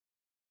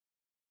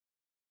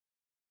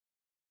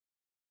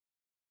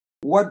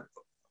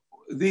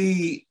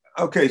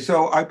okay,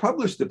 so I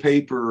published a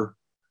paper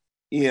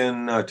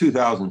in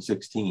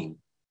 2016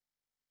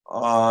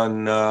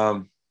 on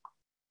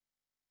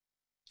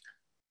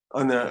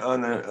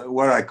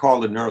what I call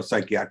the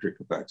neuropsychiatric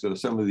effects. So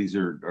some of these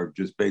are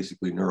just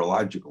basically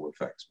neurological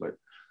effects, but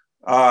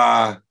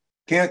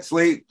can't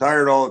sleep,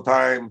 tired all the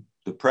time,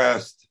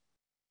 depressed,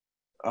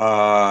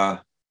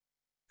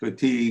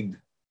 fatigued.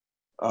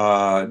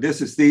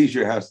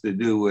 Dysesthesia has to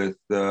do with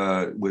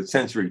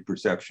sensory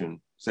perception.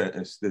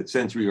 The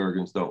sensory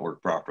organs don't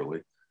work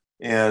properly,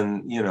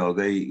 and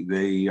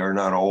they are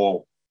not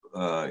all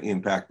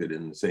impacted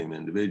in the same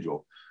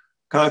individual.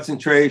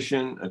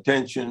 Concentration,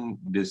 attention,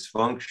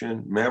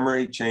 dysfunction,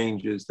 memory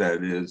changes,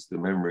 that is, the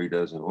memory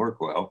doesn't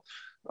work well,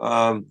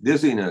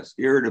 dizziness,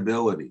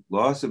 irritability,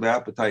 loss of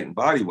appetite and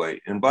body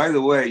weight. And by the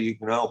way, you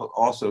can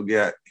also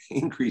get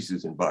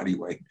increases in body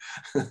weight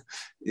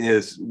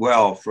as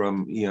well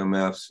from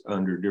EMFs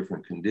under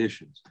different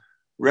conditions.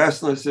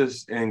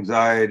 Restlessness,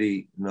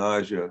 anxiety,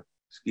 nausea,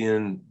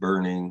 skin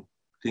burning,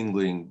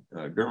 tingling.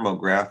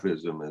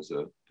 Dermographism is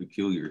a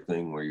peculiar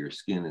thing where your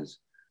skin is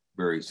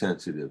very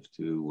sensitive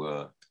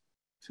to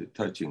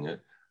touching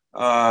it.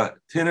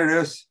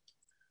 Tinnitus.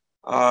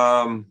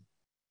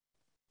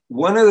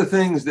 One of the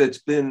things that's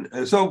been,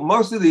 so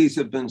most of these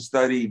have been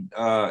studied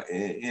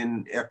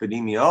in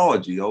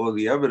epidemiology, although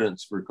the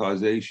evidence for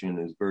causation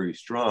is very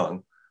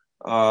strong,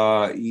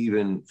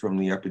 even from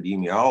the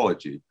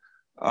epidemiology.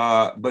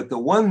 But the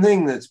one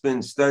thing that's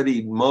been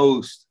studied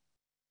most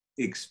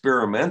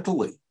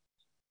experimentally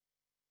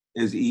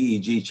is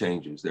EEG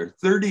changes. There are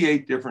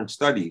 38 different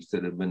studies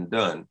that have been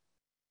done,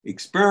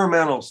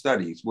 experimental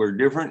studies where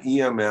different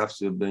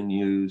EMFs have been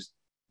used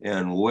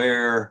and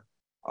where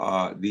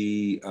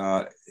there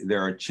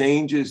are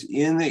changes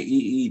in the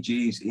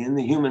EEGs in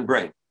the human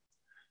brain.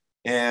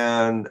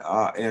 And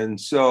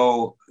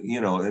so,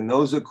 and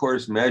those of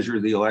course measure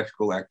the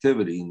electrical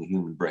activity in the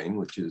human brain,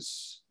 which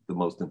is the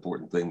most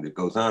important thing that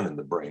goes on in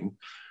the brain.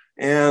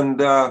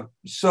 And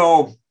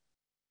so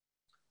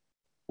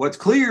what's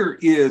clear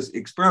is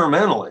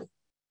experimentally,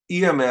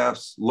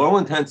 EMFs, low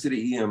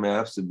intensity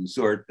EMFs of the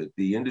sort that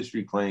the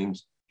industry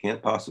claims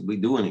can't possibly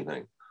do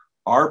anything,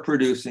 are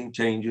producing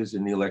changes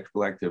in the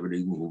electrical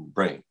activity in the human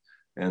brain.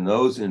 And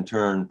those in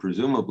turn,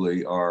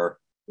 presumably, are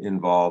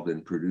involved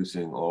in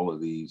producing all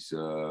of these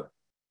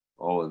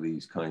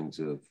kinds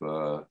of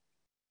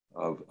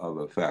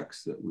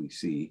effects that we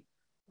see.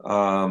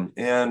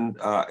 And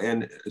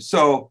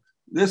so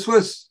this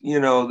was,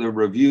 the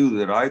review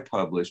that I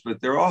published,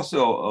 but there are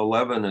also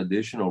 11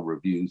 additional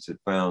reviews that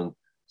found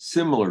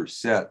similar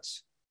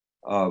sets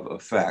of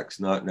effects,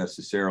 not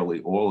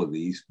necessarily all of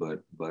these,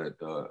 but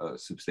a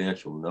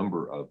substantial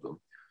number of them,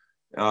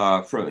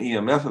 from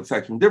EMF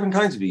effects, from different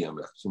kinds of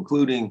EMFs,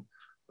 including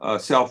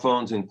cell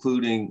phones, and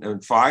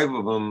 5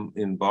 of them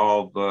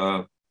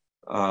involve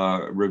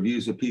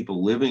reviews of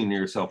people living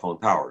near cell phone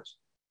towers,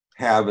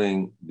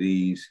 having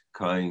these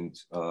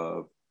kinds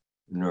of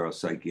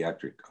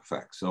neuropsychiatric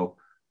effects. So,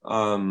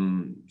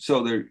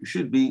 so there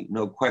should be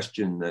no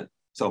question that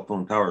cell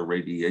phone tower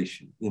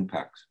radiation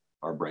impacts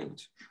our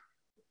brains.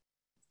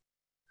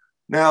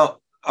 Now,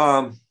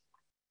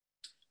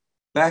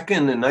 back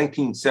in the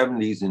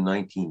 1970s and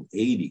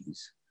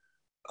 1980s,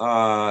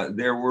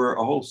 there were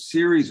a whole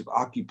series of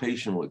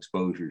occupational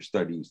exposure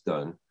studies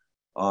done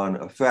on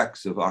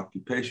effects of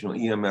occupational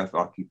EMF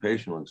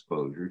occupational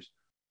exposures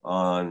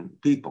on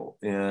people.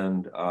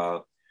 And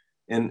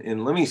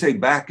let me say,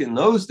 back in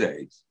those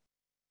days,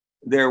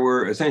 there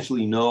were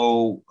essentially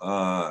no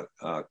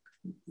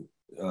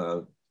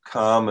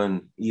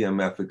common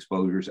EMF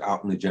exposures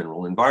out in the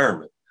general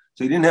environment.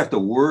 So you didn't have to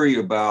worry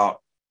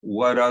about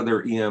what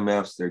other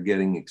EMFs they're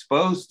getting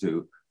exposed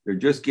to. They're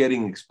just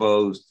getting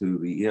exposed to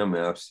the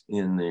EMFs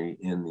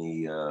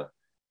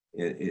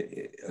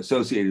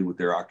associated with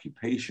their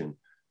occupation,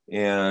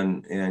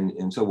 and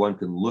so one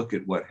can look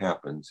at what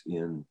happens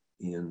in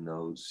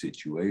those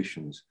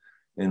situations.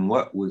 And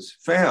what was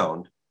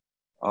found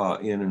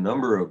in a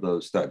number of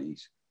those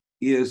studies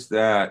is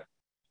that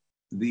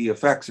the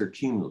effects are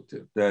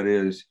cumulative. That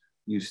is,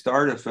 you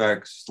start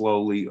effects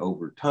slowly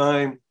over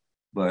time,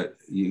 but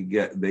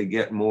they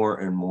get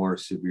more and more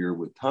severe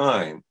with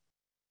time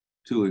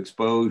to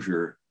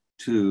exposure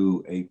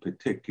to a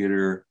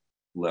particular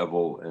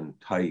level and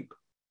type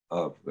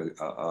of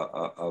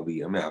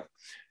EMF.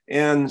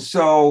 And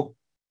so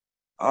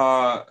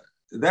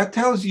that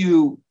tells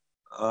you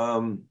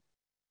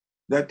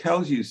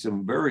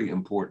some very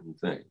important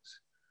things.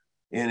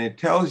 And it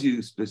tells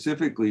you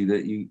specifically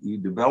that you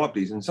develop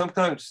these, and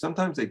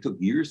sometimes they took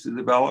years to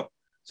develop,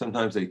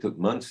 sometimes they took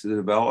months to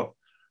develop.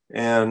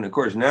 And of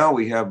course, now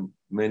we have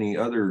many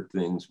other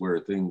things where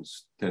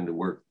things tend to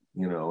work,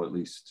 at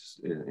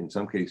least in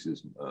some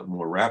cases,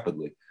 more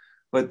rapidly.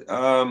 But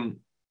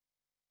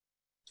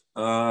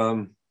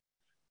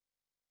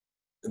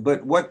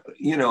what,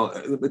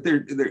 but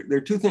there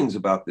are two things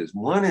about this.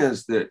 One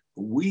is that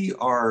we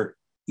are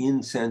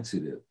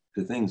insensitive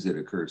to things that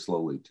occur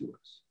slowly to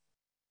us.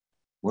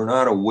 We're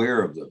not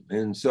aware of them.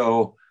 And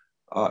so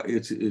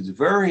it's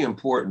very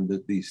important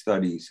that these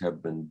studies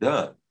have been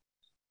done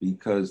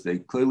because they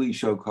clearly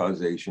show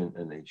causation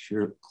and they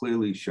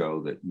clearly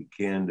show that you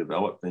can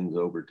develop things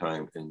over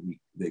time and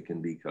they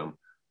can become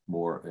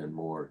more and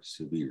more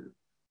severe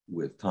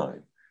with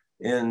time.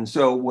 And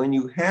so when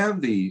you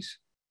have these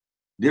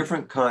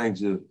different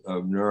kinds of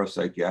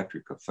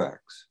neuropsychiatric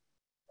effects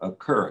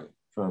occurring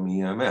from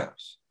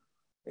EMFs,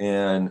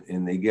 and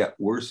they get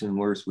worse and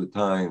worse with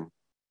time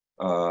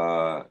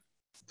to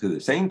the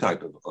same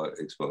type of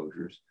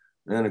exposures,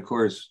 then of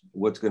course,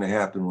 what's going to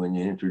happen when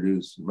you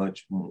introduce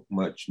much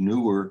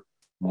newer,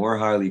 more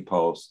highly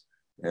pulsed,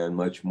 and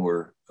much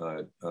more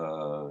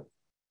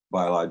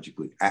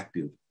biologically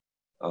active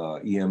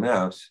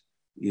EMFs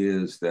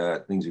is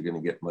that things are going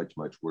to get much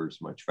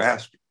worse, much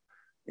faster.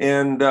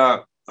 And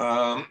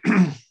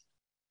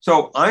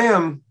so I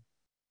am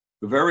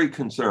very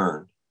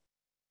concerned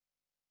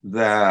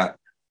that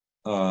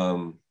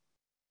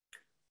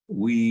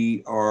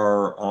we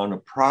are on a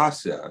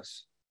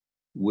process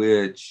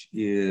which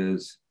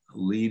is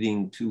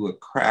leading to a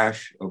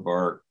crash of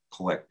our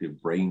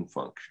collective brain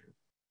function.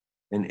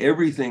 And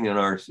everything in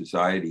our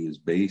society is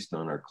based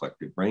on our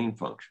collective brain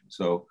function.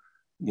 So,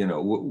 you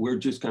know, we're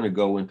just going to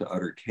go into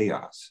utter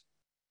chaos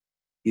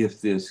if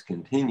this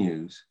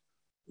continues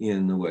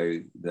in the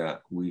way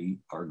that we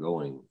are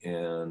going.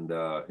 And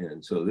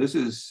so this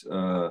is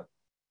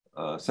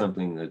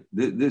something that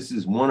this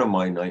is one of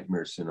my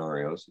nightmare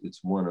scenarios.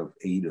 It's one of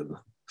 8 of them.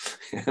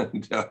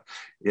 And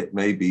it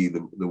may be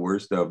the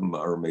worst of them,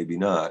 or maybe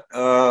not.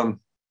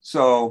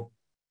 So,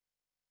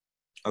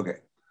 okay.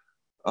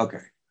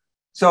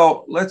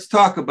 So let's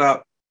talk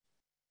about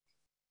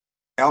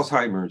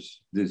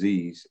Alzheimer's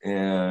disease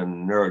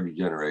and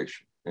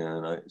neurodegeneration.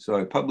 And so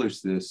I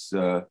published this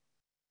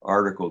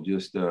article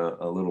just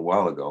a little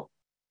while ago.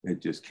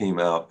 It just came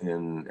out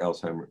in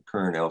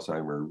current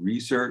Alzheimer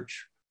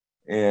research,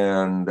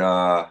 and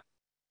on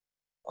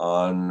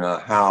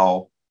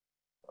how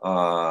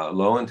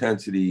low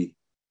intensity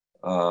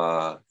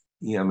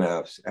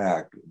EMFs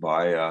act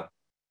via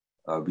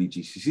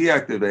VGCC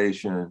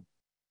activation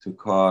to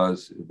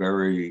cause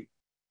very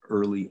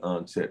early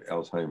onset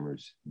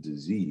Alzheimer's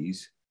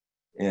disease,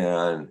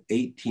 and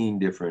 18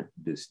 different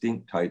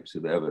distinct types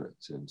of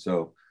evidence. And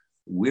so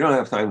we don't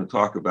have time to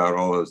talk about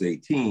all those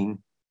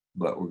 18,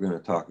 but we're going to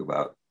talk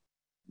about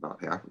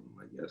half of them,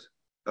 I guess.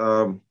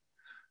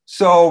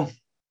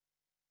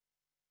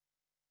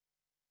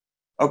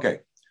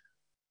 Okay.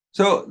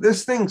 So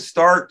this thing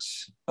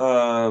starts,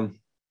 I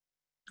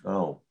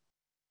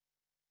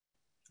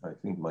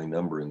think my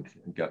numbering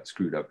got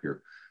screwed up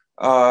here.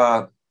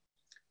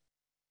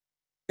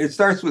 It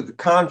starts with the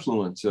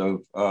confluence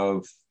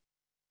of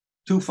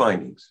 2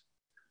 findings.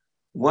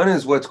 One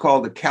is what's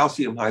called the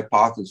calcium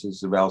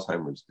hypothesis of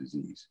Alzheimer's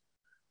disease.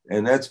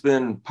 And that's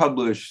been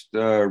published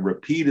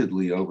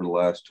repeatedly over the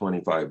last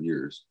 25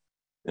 years.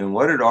 And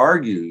what it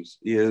argues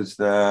is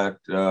that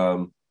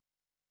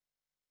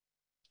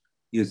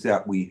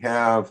we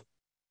have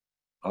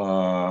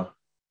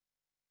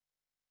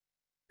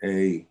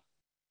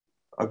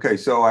okay,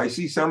 so I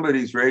see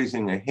somebody's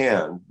raising a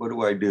hand. What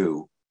do I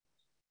do?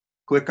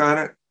 Click on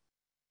it?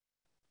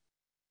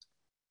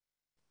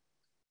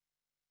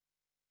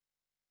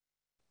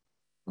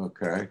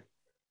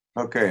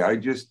 Okay, I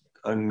just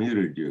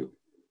unmuted you.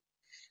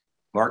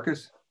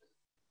 Marcus?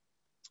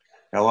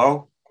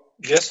 Hello?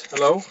 Yes,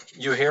 hello.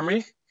 You hear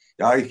me?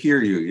 I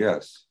hear you,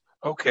 yes.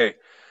 Okay.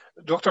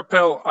 Dr.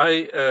 Pall,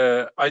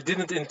 I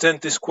didn't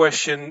intend this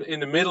question in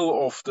the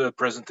middle of the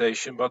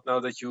presentation, but now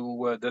that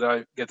that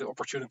I get the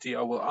opportunity,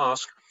 I will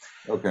ask.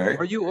 Okay.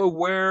 Are you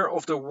aware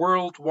of the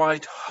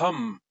worldwide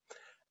hum?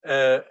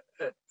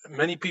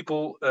 Many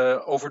people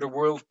over the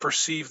world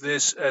perceive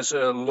this as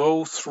a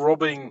low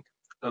throbbing,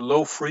 a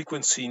low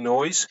frequency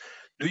noise.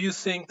 Do you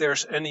think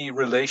there's any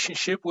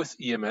relationship with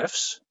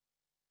EMFs?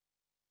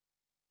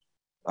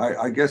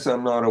 I guess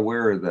I'm not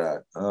aware of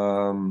that.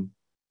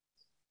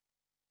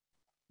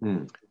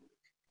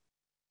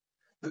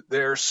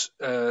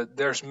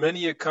 There's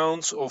many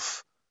accounts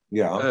of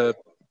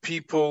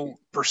people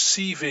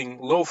perceiving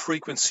low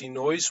frequency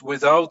noise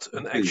without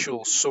an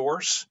actual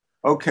source.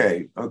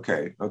 Okay.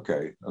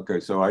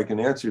 So I can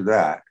answer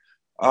that.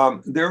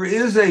 There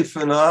is a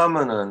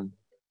phenomenon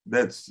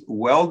that's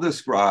well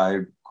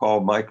described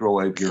called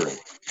microwave hearing,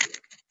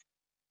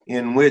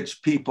 in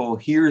which people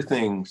hear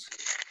things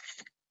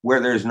where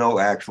there's no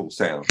actual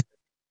sound,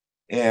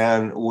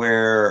 and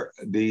where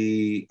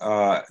the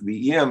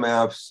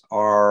EMFs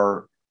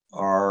are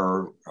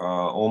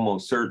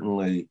almost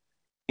certainly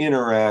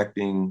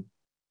interacting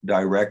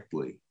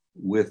directly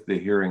with the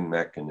hearing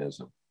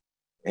mechanism.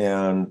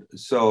 And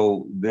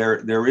so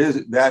there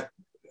is, that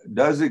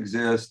does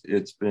exist.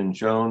 It's been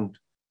shown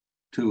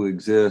to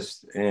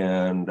exist,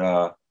 and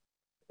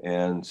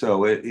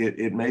so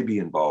it may be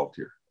involved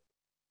here.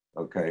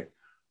 Okay.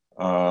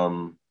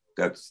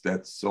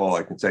 That's all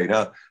I can say.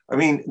 Now, I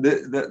mean,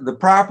 the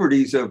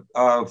properties of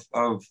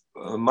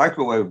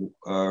microwave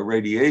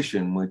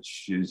radiation,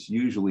 which is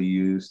usually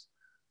used,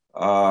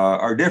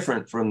 are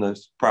different from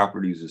the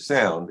properties of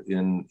sound.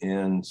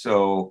 And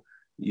so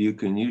you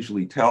can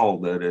usually tell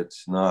that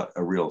it's not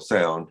a real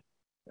sound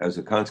as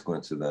a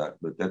consequence of that.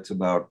 But that's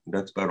about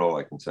all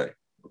I can say.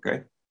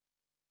 Okay.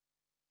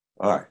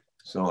 All right.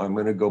 So I'm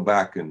going to go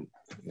back and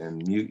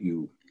mute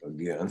you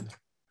again.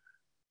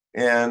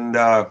 And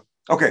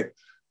okay.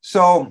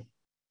 So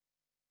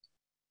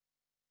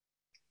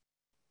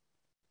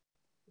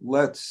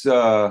let's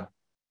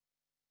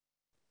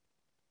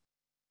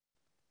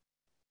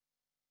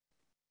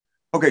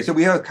okay, so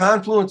we have a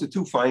confluence of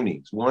two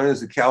findings. One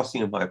is the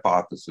calcium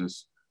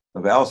hypothesis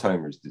of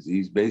Alzheimer's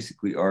disease,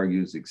 basically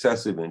argues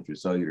excessive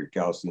intracellular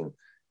calcium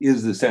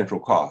is the central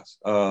cause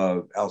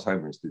of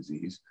Alzheimer's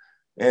disease.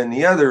 And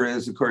the other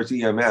is, of course,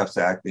 EMFs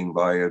acting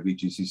via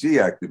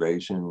VGCC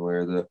activation,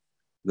 where the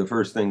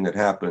first thing that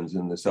happens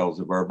in the cells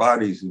of our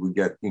bodies is we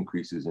get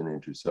increases in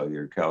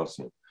intracellular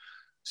calcium.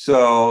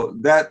 So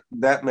that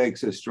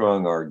makes a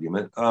strong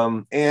argument.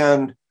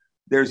 And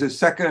there's a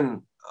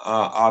second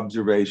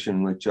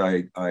observation, which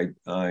I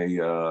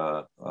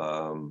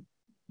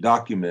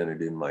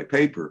documented in my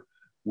paper,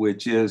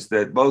 which is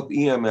that both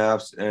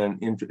EMFs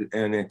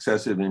and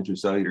excessive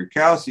intracellular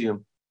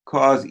calcium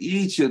cause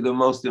each of the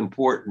most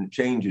important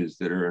changes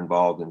that are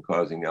involved in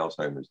causing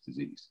Alzheimer's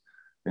disease.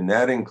 And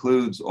that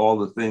includes all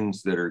the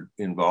things that are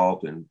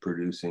involved in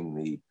producing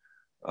the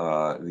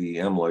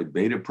amyloid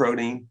beta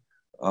protein,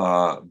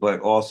 but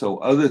also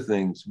other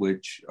things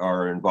which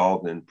are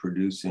involved in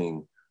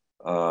producing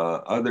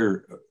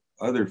other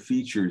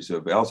features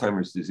of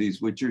Alzheimer's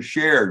disease, which are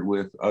shared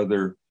with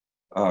other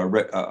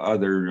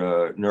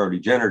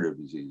neurodegenerative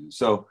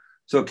diseases.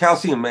 So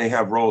calcium may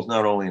have roles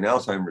not only in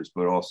Alzheimer's,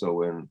 but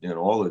also in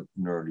all the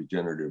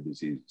neurodegenerative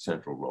disease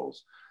central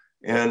roles.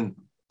 And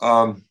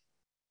in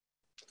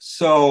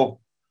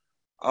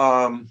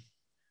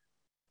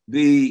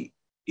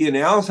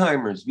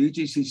Alzheimer's,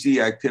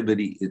 VGCC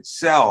activity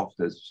itself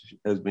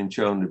has been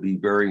shown to be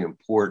very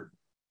important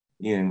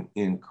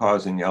in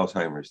causing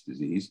Alzheimer's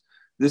disease.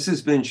 This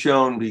has been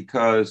shown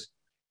because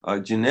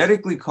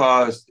genetically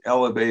caused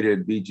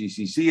elevated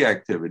VGCC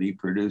activity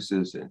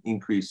produces an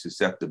increased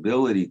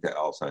susceptibility to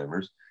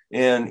Alzheimer's.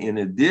 And in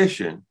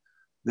addition,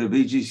 the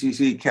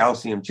VGCC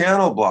calcium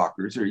channel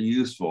blockers are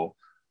useful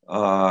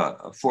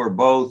for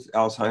both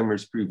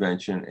Alzheimer's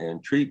prevention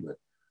and treatment.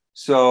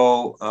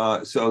 So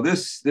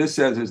this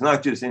says it's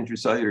not just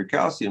intracellular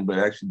calcium, but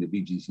actually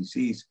the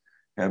VGCCs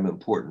have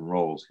important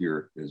roles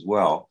here as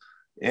well.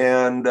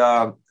 And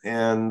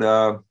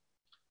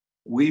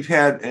we've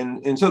had,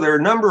 and so there are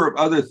a number of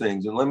other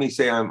things. And let me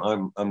say,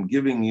 I'm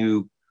giving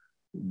you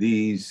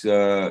these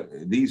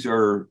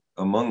are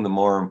among the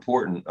more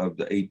important of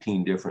the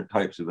 18 different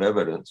types of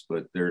evidence,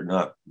 but they're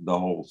not the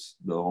whole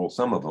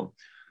sum of them.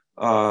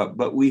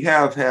 But we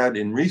have had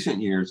in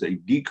recent years a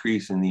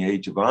decrease in the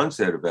age of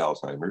onset of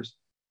Alzheimer's,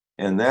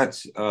 and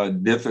that's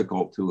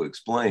difficult to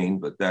explain,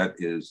 but that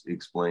is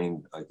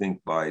explained, I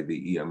think, by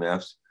the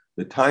EMFs.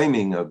 The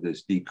timing of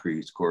this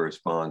decrease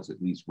corresponds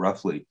at least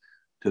roughly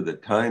to the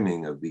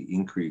timing of the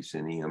increase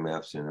in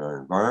EMFs in our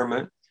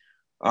environment.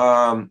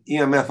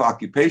 EMF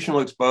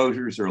occupational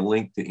exposures are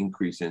linked to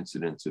increased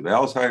incidence of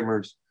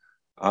Alzheimer's.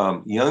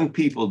 Young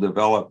people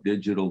develop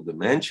digital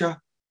dementia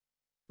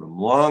from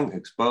long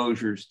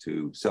exposures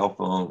to cell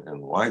phone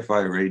and Wi-Fi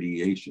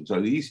radiation.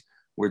 So these,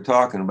 we're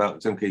talking about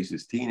in some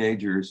cases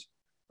teenagers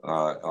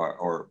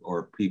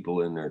or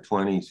people in their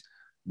 20s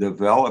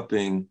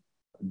developing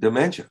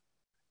dementia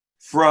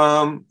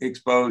from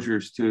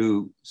exposures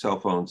to cell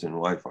phones and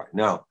Wi-Fi.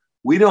 Now,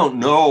 we don't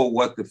know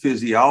what the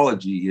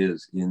physiology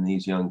is in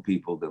these young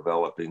people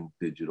developing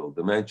digital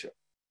dementia.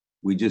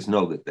 We just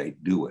know that they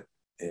do it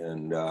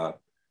and that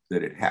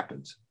it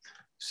happens.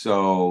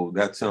 So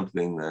that's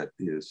something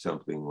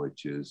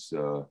which is,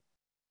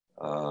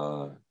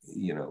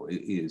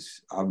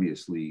 is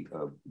obviously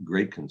of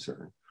great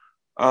concern.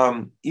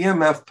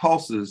 EMF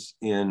pulses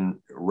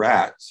in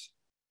rats.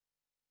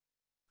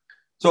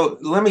 So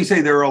let me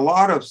say there are a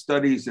lot of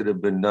studies that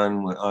have been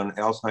done on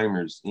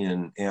Alzheimer's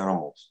in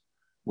animals,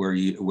 where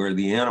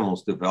the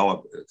animals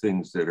develop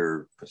things that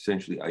are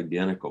essentially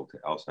identical to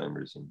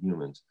Alzheimer's in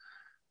humans.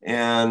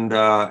 And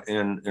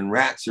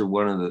rats are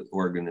one of the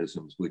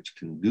organisms which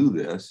can do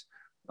this.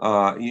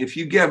 If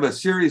you give a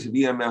series of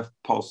EMF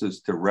pulses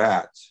to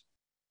rats,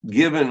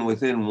 given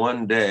within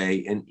one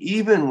day, and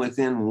even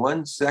within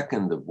 1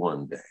 second of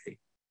one day,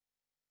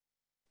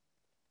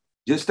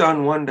 just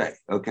on one day,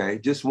 okay,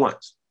 just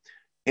once.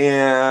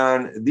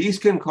 And these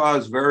can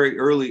cause very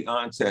early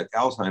onset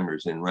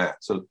Alzheimer's in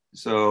rats.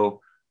 So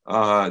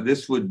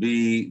this would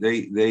be,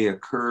 they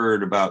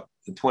occurred about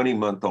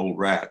 20-month-old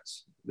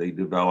rats. They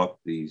developed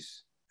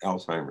these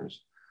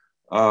Alzheimer's.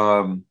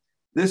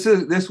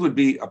 This would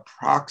be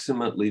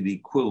approximately the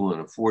equivalent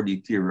of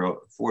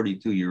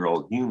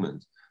 42-year-old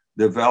humans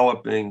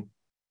developing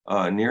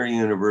near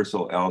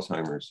universal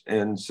Alzheimer's.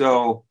 And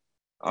so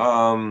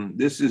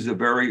this is a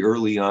very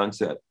early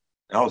onset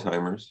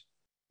Alzheimer's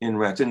in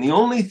rats. And the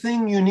only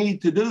thing you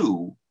need to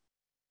do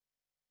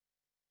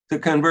to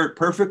convert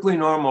perfectly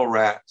normal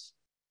rats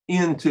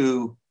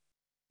into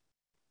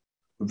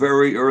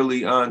very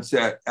early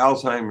onset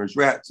Alzheimer's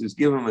rats is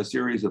give them a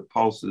series of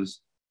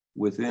pulses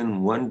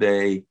within 1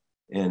 day,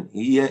 and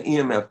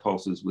EMF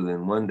pulses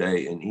within 1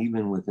 day, and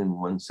even within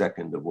 1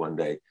 second of 1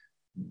 day.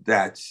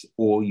 That's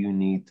all you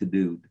need to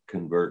do to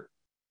convert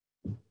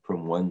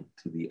from one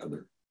to the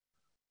other.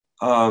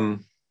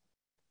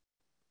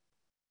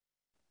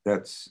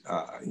 That's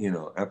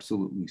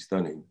absolutely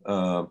stunning.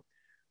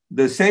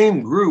 The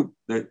same group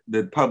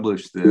that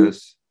published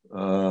this,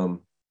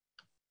 I'm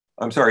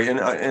sorry,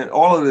 and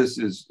all of this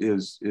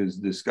is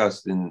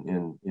discussed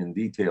in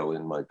detail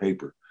in my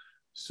paper,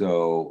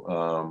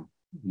 so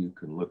you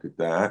can look at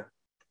that.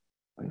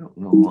 I don't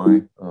know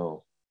why.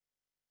 Oh,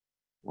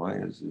 why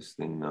is this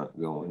thing not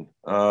going?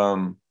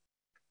 Oh,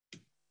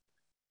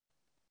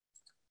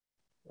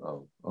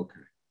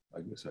 okay.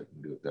 I guess I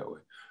can do it that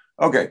way.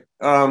 Okay.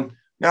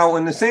 Now,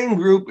 in the same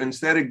group,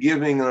 instead of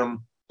giving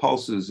them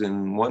pulses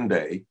in 1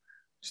 day,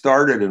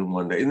 started in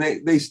 1 day, and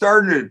they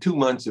started at 2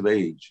 months of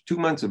age. 2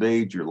 months of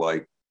age are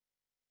like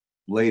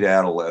late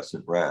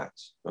adolescent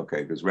rats,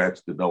 okay, because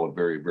rats develop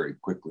very, very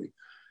quickly.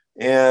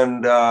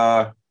 And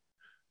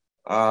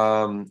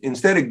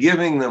instead of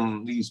giving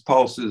them these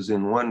pulses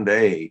in 1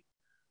 day,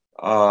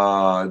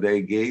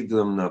 they gave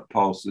them the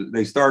pulses.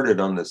 They started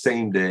on the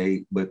same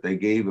day, but they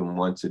gave them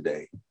once a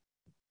day.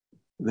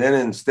 Then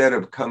instead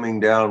of coming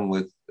down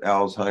with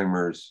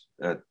Alzheimer's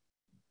at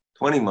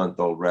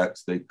 20-month-old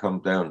rats, they come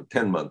down to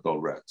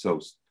 10-month-old rats.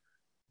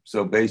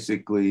 So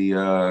basically,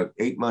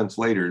 8 months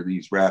later,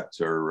 these rats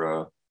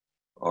have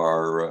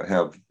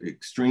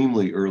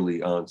extremely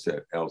early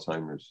onset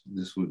Alzheimer's.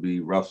 This would be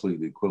roughly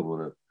the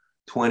equivalent of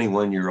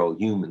 21-year-old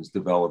humans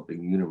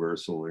developing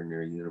universal or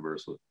near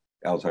universal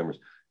Alzheimer's,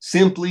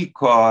 simply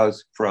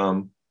caused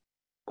from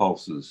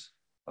pulses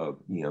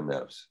of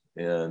EMFs.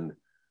 And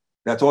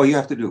that's all you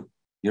have to do.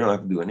 You don't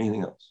have to do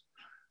anything else.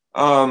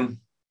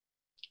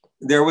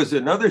 There was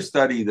another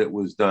study that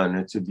was done.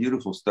 It's a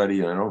beautiful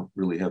study, and I don't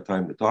really have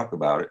time to talk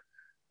about it.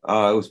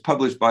 It was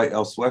published by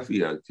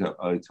El-Swefi et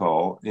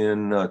al.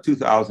 In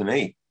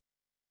 2008.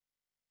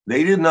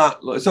 They did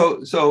not,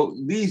 so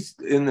these,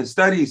 in the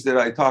studies that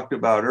I talked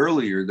about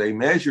earlier, they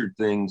measured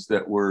things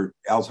that were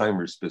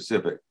Alzheimer's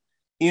specific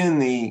in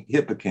the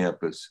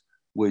hippocampus,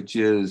 which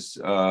is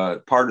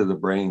part of the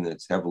brain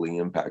that's heavily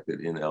impacted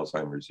in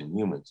Alzheimer's in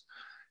humans.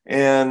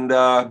 And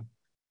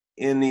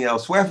in the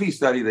El-Swefi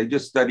study, they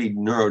just studied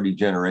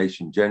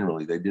neurodegeneration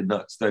generally. They did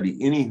not study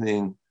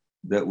anything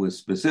that was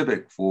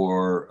specific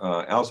for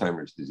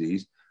Alzheimer's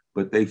disease,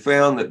 but they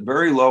found that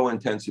very low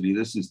intensity,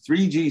 this is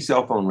 3G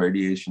cell phone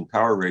radiation,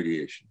 power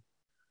radiation,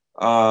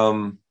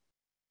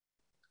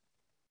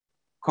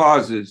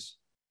 causes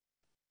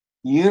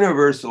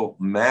universal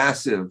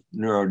massive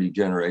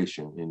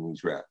neurodegeneration in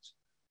these rats.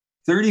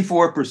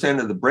 34%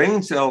 of the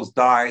brain cells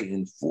die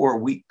in 4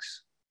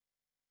 weeks.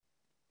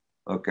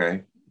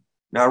 Okay.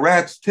 Now,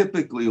 rats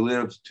typically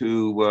live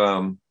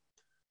to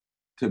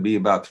be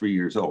about 3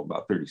 years old,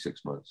 about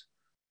 36 months.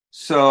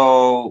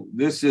 So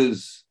this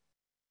is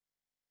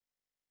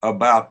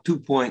about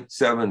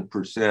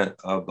 2.7%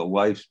 of the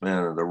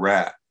lifespan of the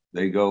rat.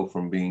 They go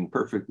from being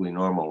perfectly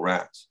normal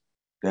rats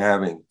to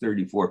having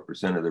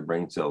 34% of their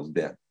brain cells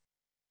dead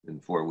in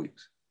 4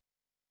 weeks.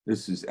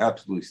 This is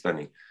absolutely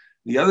stunning.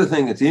 The other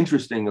thing that's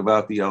interesting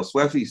about the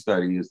El-Swefi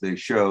study is they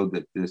showed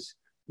that this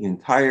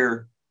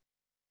entire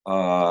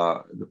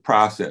the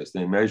process,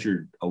 they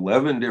measured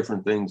 11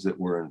 different things that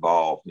were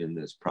involved in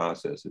this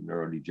process of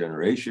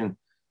neurodegeneration,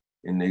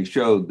 and they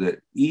showed that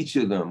each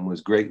of them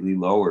was greatly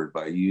lowered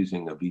by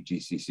using a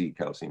VGCC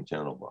calcium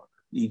channel blocker.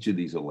 Each of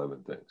these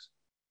 11 things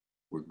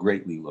were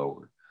greatly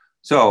lowered.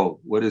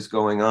 So what is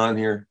going on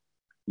here?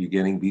 You're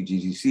getting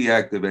VGCC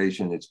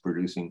activation. It's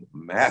producing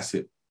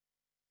massive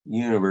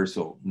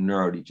universal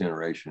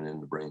neurodegeneration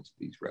in the brains of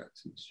these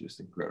rats. It's just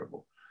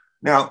incredible.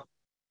 Now,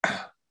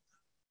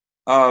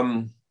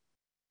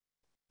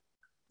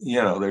 you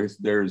know,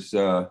 there's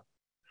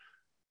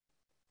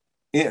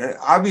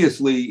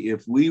obviously,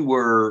 if we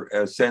were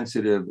as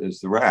sensitive as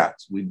the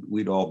rats,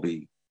 we'd all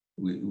be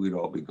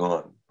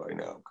gone by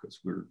now, because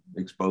we're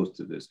exposed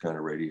to this kind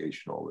of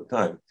radiation all the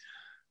time.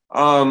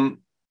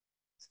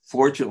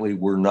 Fortunately,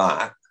 we're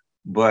not,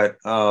 but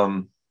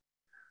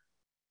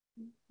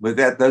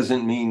that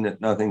doesn't mean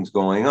that nothing's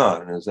going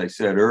on. And as I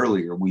said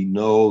earlier, we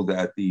know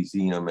that these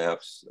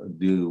EMFs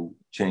do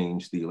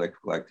change the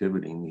electrical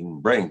activity in the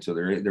human brain, so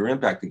they're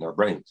impacting our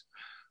brains.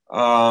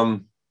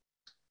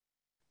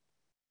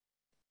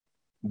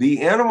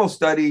 The animal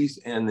studies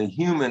and the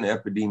human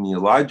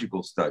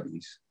epidemiological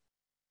studies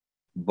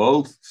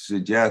both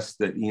suggest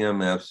that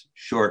EMFs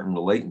shorten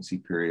the latency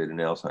period in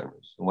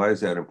Alzheimer's. And why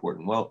is that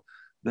important? Well,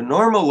 the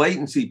normal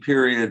latency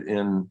period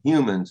in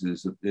humans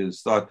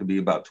is thought to be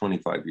about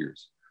 25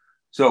 years.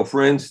 So,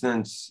 for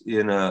instance,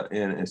 in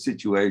a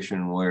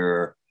situation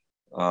where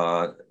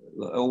one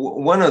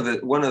of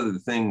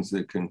the things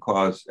that can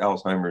cause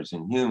Alzheimer's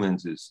in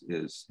humans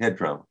is head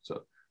trauma.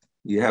 So,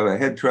 you have a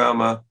head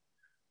trauma,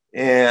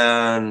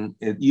 and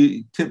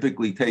it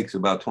typically takes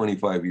about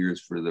 25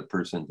 years for the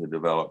person to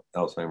develop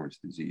Alzheimer's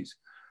disease.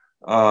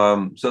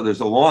 So there's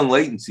a long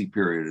latency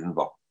period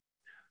involved.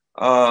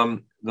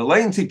 The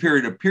latency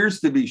period appears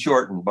to be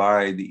shortened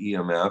by the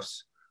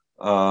EMFs.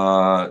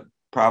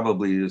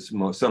 Probably is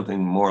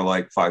something more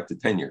like 5 to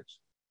 10 years.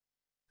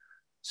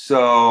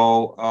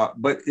 So,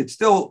 but it's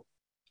still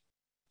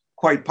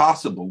quite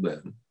possible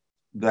then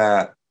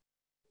that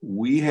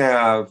we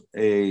have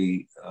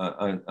a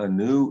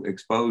new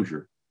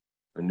exposure,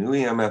 a new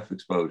EMF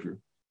exposure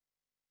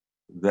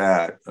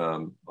that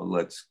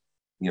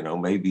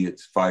maybe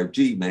it's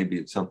 5G, maybe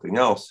it's something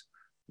else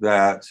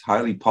that's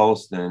highly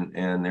pulsed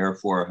and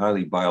therefore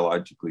highly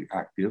biologically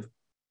active.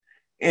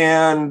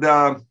 And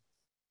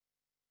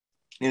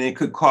it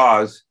could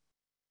cause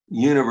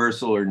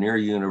universal or near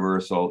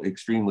universal,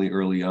 extremely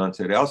early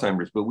onset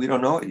Alzheimer's, but we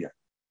don't know it yet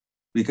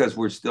because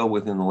we're still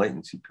within the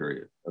latency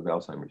period of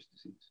Alzheimer's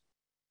disease.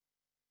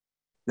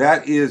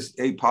 That is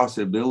a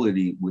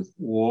possibility with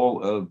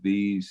all of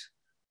these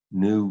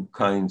new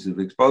kinds of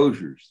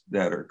exposures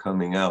that are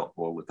coming out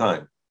all the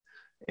time.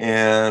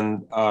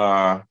 And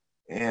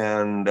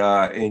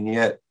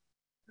yet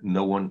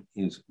no one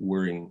is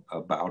worrying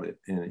about it.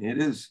 And it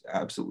is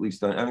absolutely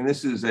stunning. I mean,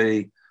 this is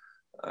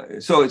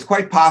so it's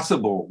quite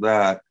possible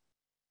that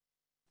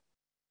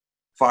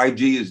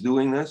 5G is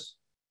doing this.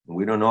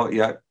 We don't know it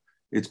yet.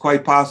 It's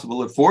quite possible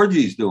that 4G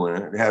is doing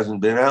it. It hasn't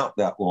been out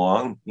that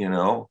long,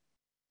 10,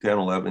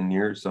 11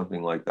 years,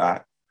 something like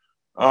that.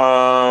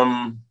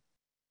 And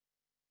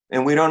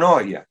we don't know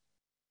it yet.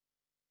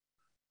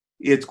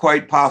 It's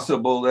quite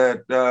possible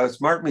that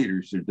smart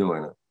meters are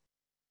doing it,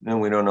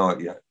 and we don't know it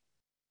yet.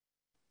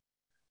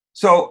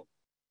 So,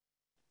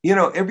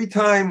 every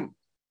time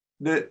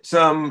that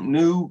some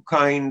new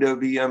kind of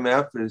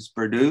EMF is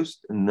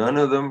produced, none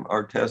of them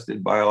are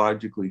tested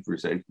biologically for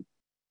safety.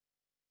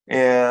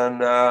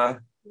 And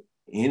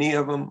any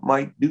of them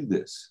might do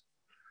this.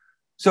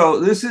 So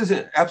this is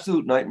an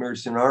absolute nightmare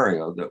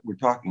scenario that we're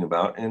talking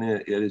about, and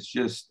it is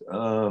just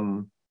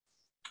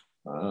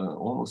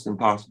almost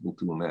impossible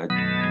to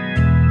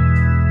imagine.